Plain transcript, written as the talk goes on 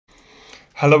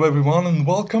Hello everyone and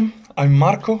welcome. I'm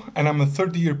Marco and I'm a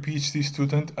third-year PhD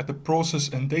student at the Process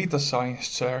and Data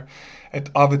Science Chair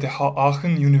at AWTH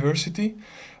Aachen University.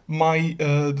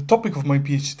 The topic of my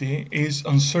PhD is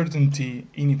uncertainty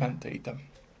in event data.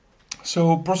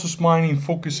 So process mining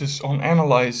focuses on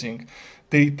analyzing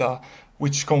data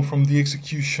which come from the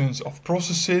executions of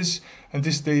processes, and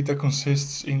this data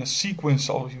consists in a sequence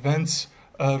of events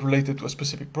related to a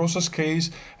specific process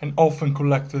case and often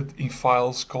collected in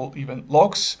files called event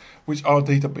logs, which are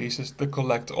databases that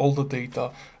collect all the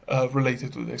data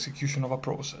related to the execution of a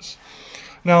process.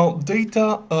 Now,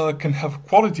 data can have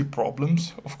quality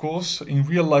problems, of course. In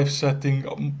real life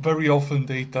setting, very often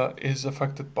data is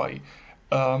affected by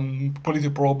quality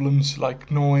problems like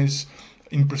noise,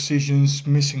 imprecisions,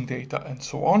 missing data, and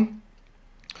so on.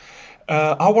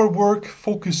 Our work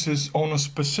focuses on a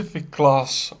specific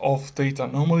class of data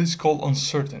anomalies called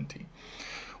uncertainty.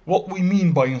 What we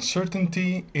mean by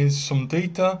uncertainty is some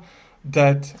data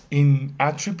that in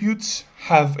attributes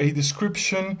have a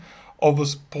description of a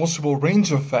possible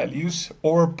range of values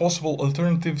or possible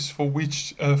alternatives for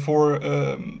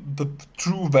the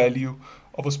true value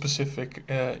of a specific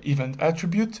event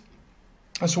attribute.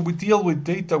 And so we deal with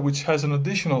data which has an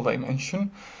additional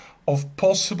dimension of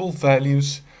possible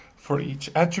values for each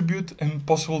attribute and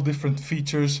possible different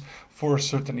features for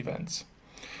certain events.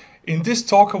 In this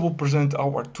talk I will present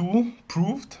our tool,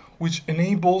 Proved, which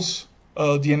enables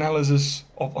the analysis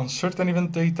of uncertain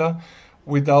event data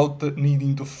without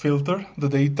needing to filter the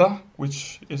data,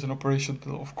 which is an operation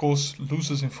that of course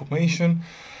loses information,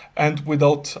 and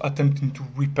without attempting to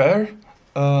repair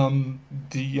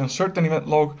the uncertain event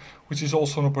log, which is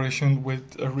also an operation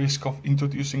with a risk of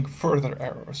introducing further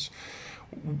errors.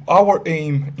 Our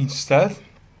aim instead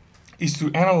is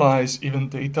to analyze event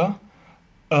data,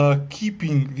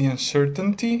 keeping the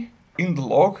uncertainty in the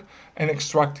log and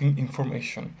extracting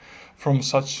information from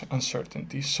such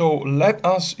uncertainty. So let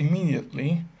us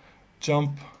immediately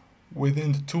jump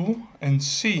within the tool and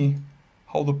see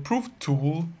how the Proved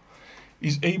tool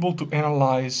is able to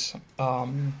analyze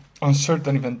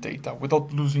uncertain event data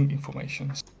without losing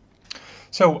information.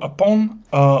 So upon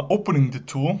opening the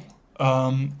tool,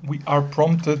 we are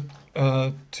prompted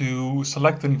to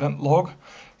select an event log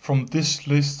from this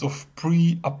list of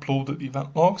pre-uploaded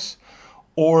event logs,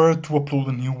 or to upload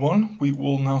a new one. We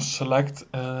will now select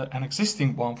an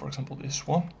existing one, for example this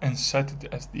one, and set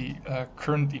it as the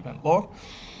current event log.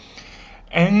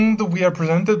 And we are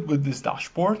presented with this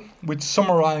dashboard, which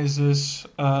summarizes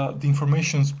the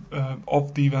information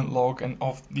of the event log and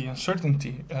of the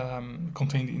uncertainty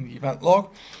contained in the event log.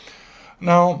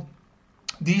 Now,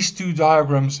 these two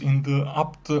diagrams in the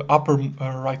upper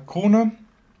right corner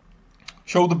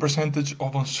show the percentage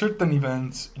of uncertain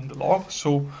events in the log.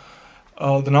 So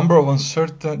the number of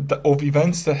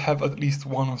events that have at least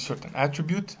one uncertain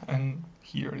attribute, and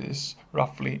here it is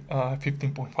roughly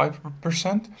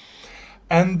 15.5%.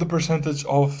 And the percentage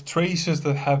of traces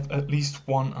that have at least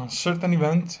one uncertain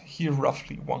event, here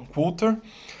roughly 1/4,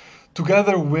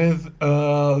 together with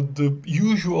the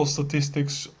usual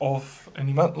statistics of an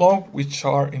event log, which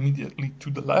are immediately to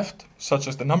the left, such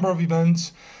as the number of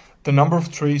events, the number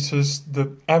of traces,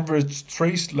 the average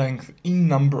trace length in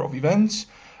number of events,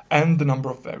 and the number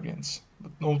of variants.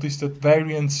 But notice that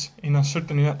variants in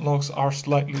uncertain event logs are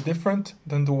slightly different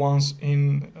than the ones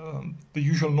in the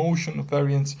usual notion of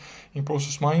variants in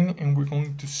process mining, and we're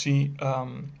going to see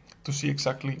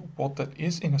exactly what that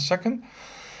is in a second.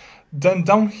 Then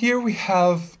down here we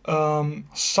have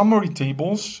summary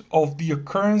tables of the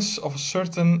occurrence of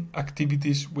certain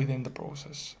activities within the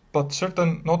process. But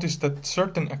notice that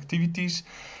certain activities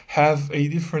have a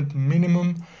different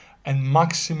minimum and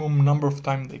maximum number of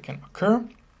times they can occur,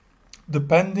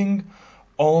 depending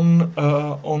on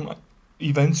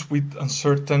events with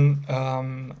uncertain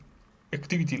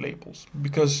activity labels,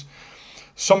 because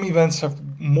some events have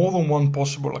more than one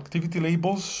possible activity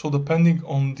labels. So depending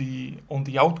on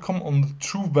the outcome, on the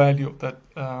true value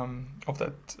of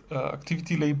that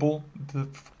activity label, the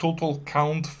total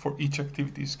count for each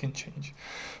activity can change.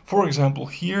 For example,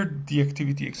 here the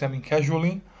activity examined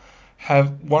casually have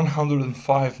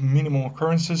 105 minimum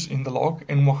occurrences in the log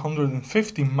and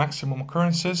 150 maximum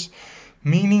occurrences,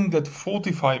 meaning that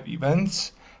 45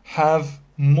 events have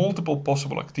multiple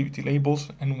possible activity labels,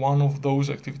 and one of those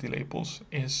activity labels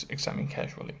is examined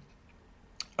casually.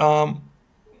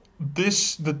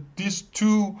 These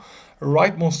two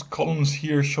rightmost columns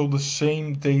here show the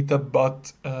same data,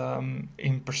 but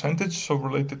in percentage, so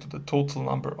related to the total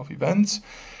number of events.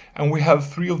 And we have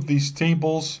three of these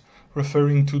tables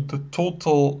referring to the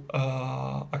total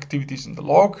activities in the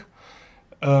log,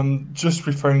 just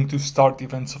referring to start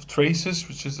events of traces,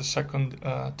 which is the second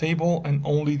table, and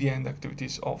only the end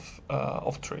activities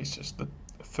of traces, the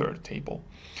third table.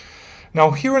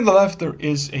 Now here on the left there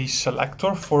is a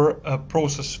selector for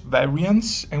process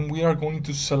variants, and we are going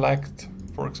to select,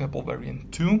 for example,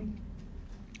 variant 2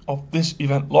 of this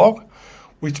event log,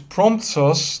 which prompts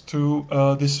us to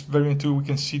this variant 2. We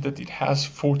can see that it has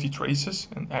 40 traces,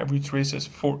 and every trace has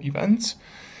 4 events,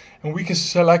 and we can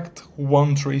select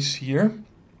one trace here,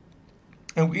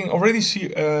 and we can already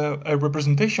see a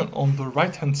representation on the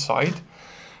right hand side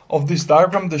of this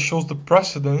diagram that shows the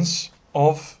precedence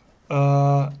of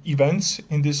events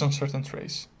in this uncertain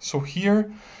trace. So here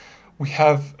we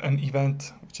have an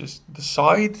event which is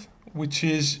decide, which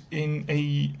is in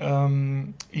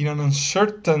an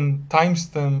uncertain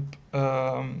timestamp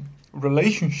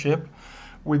relationship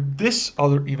with this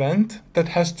other event that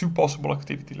has 2 possible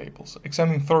activity labels: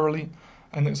 examine thoroughly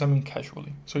and examine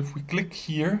casually. So if we click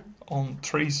here on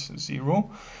trace 0,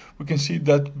 we can see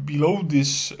that below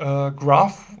this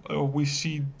graph we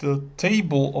see the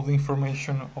table of the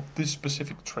information of this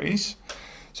specific trace.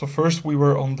 So first we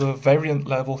were on the variant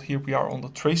level, here we are on the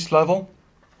trace level,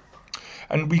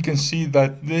 and we can see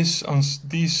that this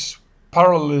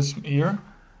parallelism here,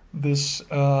 this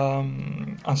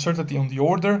uncertainty on the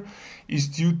order, is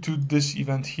due to this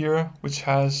event here, which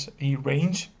has a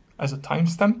range as a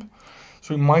timestamp.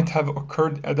 So it might have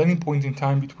occurred at any point in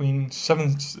time between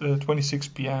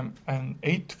 7:26 p.m. and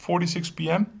 8:46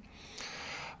 p.m.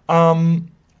 And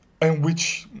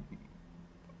which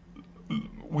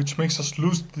makes us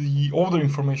lose the order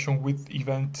information with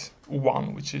event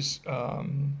 1, which is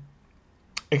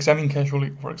examine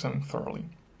casually or examine thoroughly.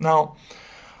 Now,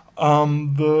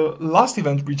 the last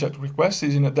event, reject request,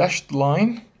 is in a dashed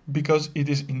line because it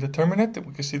is indeterminate.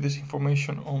 We can see this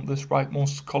information on this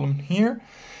rightmost column here.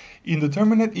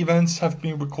 Indeterminate events have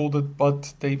been recorded,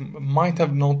 but they might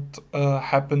have not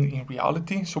happened in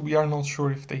reality, so we are not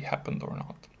sure if they happened or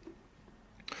not.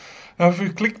 Now, if we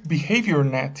click Behavior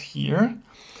Net here,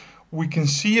 we can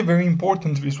see a very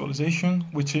important visualization,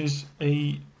 which is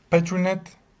a Petri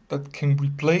net that can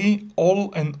replay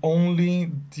all and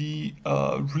only the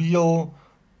real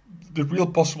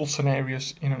possible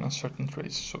scenarios in an uncertain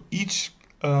trace. So each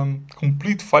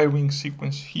complete firing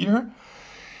sequence here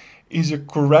is a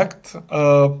correct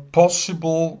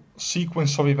possible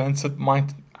sequence of events that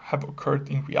might have occurred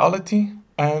in reality,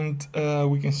 and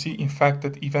we can see in fact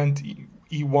that event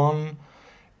E1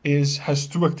 has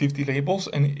 2 activity labels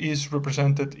and is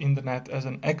represented in the net as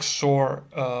an XOR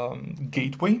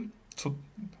gateway. So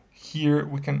here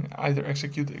we can either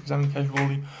execute examine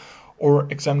casually or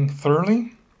examine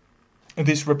thoroughly, and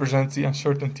this represents the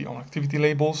uncertainty on activity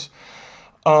labels.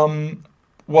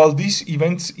 While these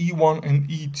events E1 and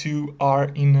E2 are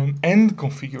in an end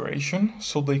configuration,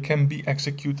 so they can be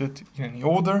executed in any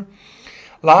order.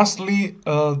 Lastly,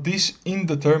 this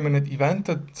indeterminate event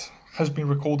that has been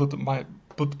recorded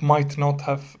but might not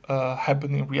have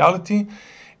happened in reality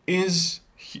is,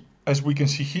 as we can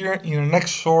see here, in an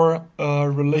XOR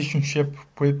relationship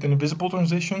with an invisible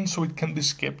transition, so it can be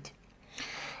skipped.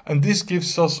 And this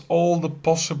gives us all the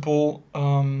possible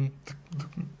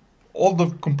all the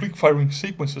complete firing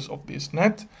sequences of this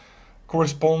net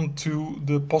correspond to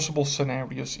the possible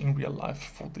scenarios in real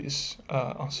life for this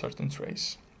uncertain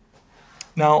trace.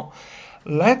 Now,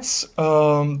 let's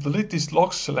delete this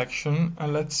log selection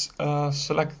and let's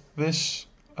select this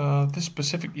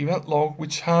specific event log,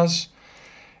 which has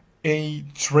a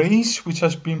trace which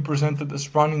has been presented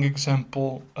as running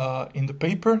example in the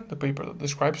paper that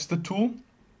describes the tool.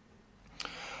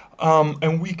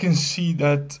 And we can see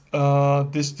that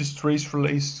this trace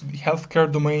relates to the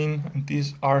healthcare domain, and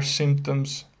these are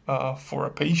symptoms for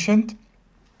a patient.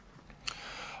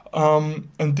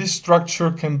 And this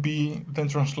structure can be then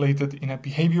translated in a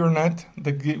behavior net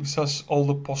that gives us all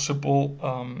the possible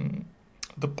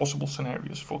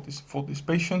scenarios for this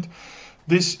patient.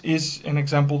 This is an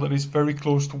example that is very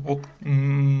close to what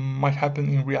might happen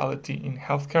in reality in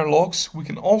healthcare logs. We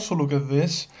can also look at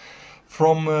this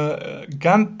from a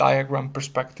Gantt diagram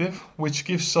perspective, which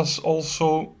gives us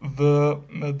also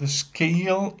the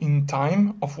scale in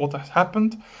time of what has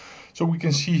happened. So we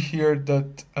can see here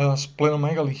that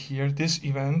splenomegaly here, this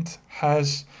event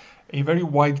has a very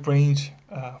wide range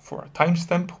for a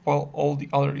timestamp, while all the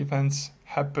other events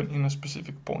happen in a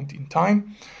specific point in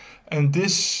time. And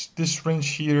this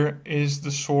range here is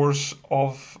the source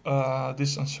of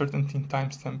this uncertainty in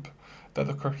timestamp that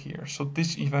occur here. So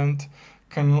this event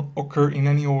can occur in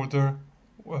any order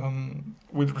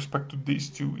with respect to these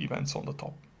 2 events on the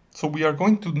top. So we are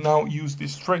going to now use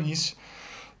this trace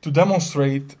to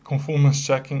demonstrate conformance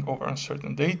checking over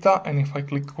uncertain data. And if I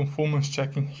click conformance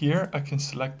checking here, I can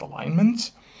select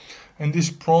alignments. And this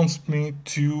prompts me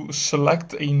to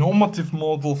select a normative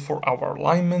model for our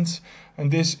alignments.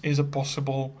 And this is a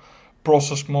possible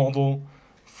process model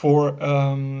for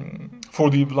the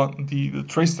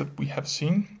trace that we have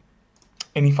seen.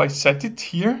 And if I set it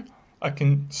here, I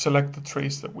can select the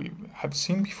trace that we have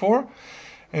seen before.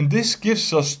 And this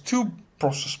gives us two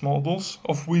process models,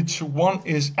 of which one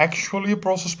is actually a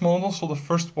process model. So the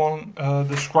first one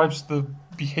describes the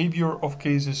behavior of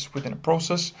cases within a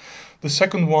process. The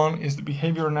second one is the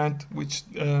behavior net, which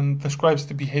describes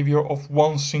the behavior of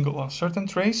one single uncertain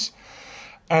trace.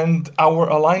 And our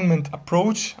alignment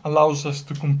approach allows us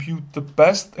to compute the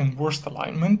best and worst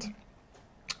alignment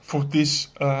for this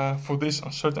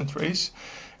uncertain trace.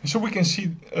 And so we can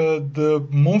see the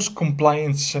most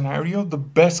compliant scenario, the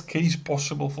best case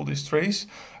possible for this trace,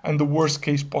 and the worst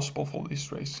case possible for this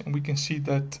trace. And we can see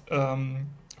that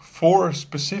for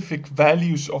specific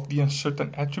values of the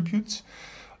uncertain attributes,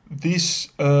 this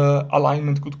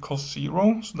alignment could cost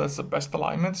 0. So that's the best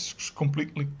alignment. It's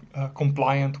completely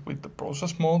compliant with the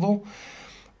process model.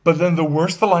 But then the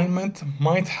worst alignment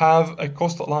might have a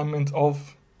cost alignment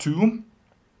of 2,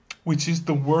 which is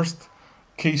the worst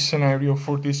case scenario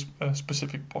for this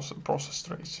specific process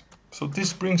trace. So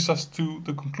this brings us to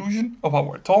the conclusion of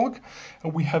our talk.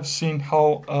 We have seen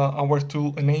how our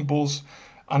tool enables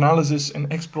analysis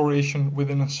and exploration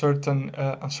within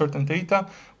uncertain data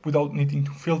without needing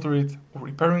to filter it or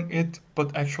repairing it,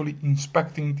 but actually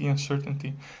inspecting the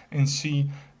uncertainty and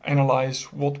analyze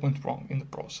what went wrong in the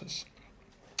process.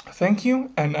 Thank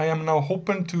you, and I am now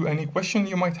open to any question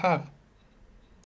you might have.